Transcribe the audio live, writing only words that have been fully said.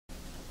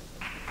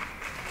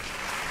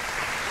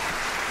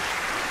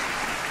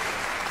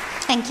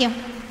thank you.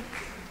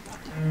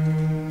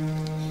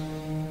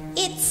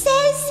 It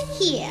says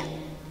here,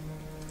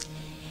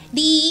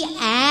 the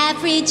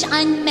average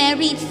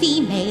unmarried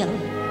female,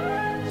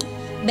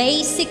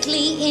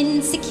 basically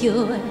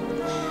insecure,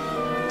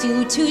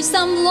 due to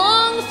some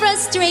long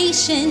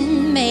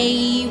frustration,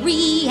 may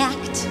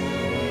react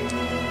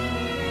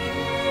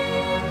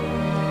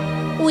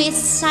with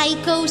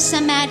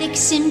psychosomatic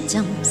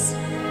symptoms,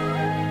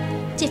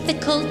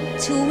 difficult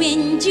to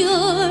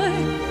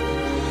endure,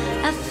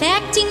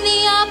 affecting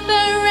the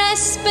upper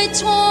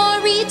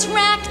respiratory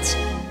tract.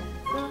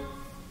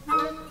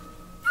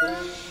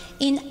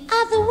 In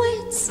other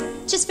words,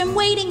 just from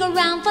waiting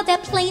around for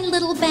that plain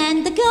little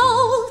band of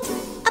gold,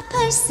 a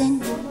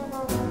person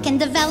can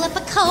develop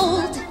a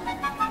cold.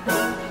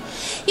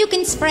 You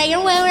can spray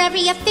her wherever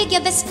you figure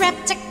the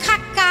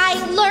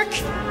streptococci lurk.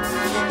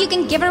 You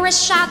can give her a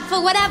shot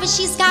for whatever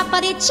she's got,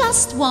 but it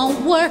just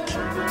won't work.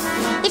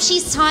 If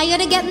she's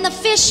tired of getting the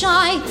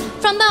fisheye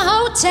from the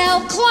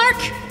hotel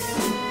clerk,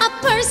 a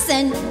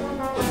person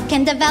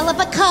can develop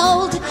a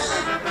cold.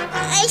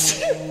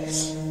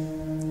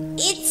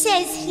 It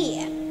says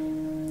here,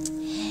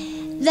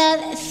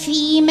 the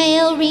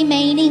female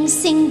remaining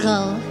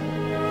single,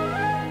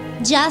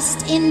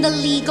 just in the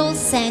legal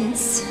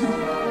sense,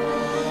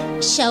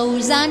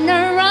 shows a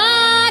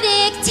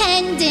neurotic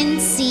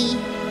tendency.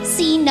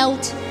 See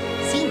note.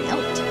 See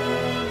note.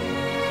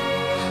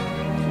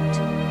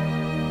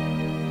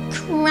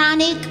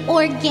 Chronic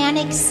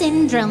organic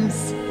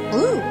syndromes.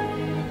 Ooh.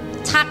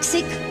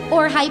 Toxic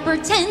or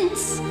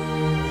hypertense.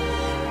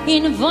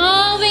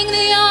 Involving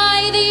the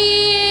eye, the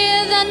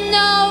ear, the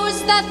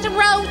nose, the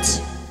throat.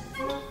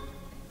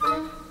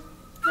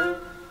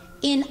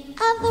 In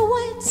other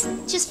words,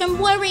 just from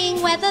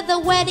worrying whether the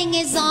wedding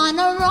is on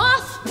or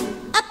off,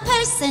 a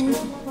person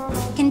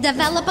can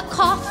develop a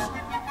cough.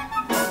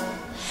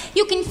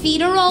 You can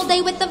feed her all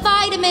day with the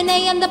vitamin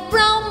A and the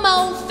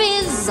bromo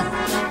fizz,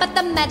 but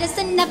the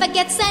medicine never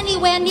gets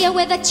anywhere near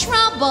where the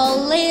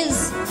trouble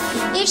is.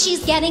 If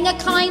she's getting a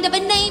kind of a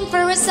name for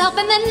herself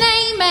and the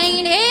name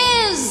ain't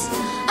his,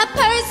 a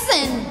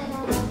person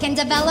can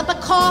develop a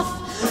cough.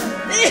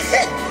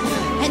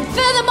 And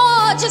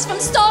furthermore, just from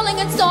stalling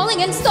and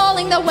stalling and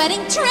stalling the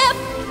wedding trip,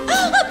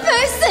 a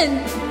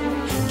person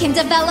can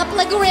develop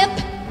a grip.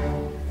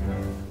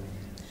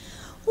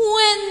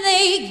 When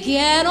they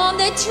get on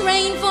the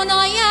train for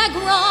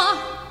Niagara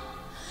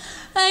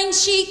and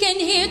she can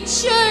hear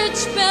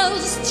church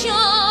bells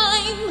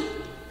chime,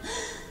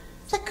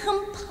 the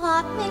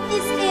compartment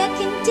is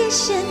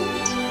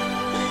air-conditioned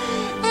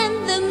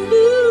and the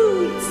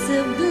mood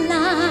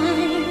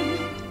sublime.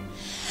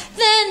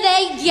 Then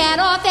they get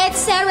off at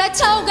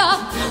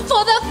Saratoga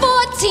for the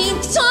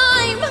 14th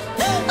time.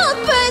 A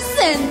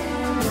person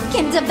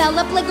can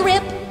develop la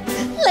grip,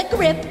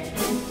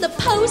 the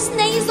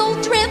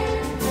post-nasal drip,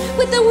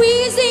 with the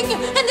wheezing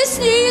and the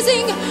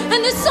sneezing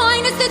and the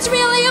sinus that's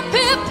really a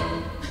pip.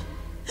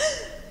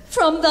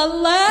 From the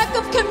lack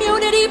of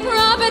community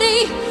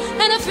property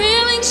and a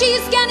feeling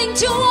she's getting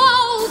too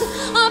old,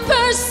 a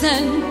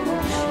person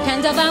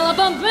can develop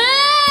a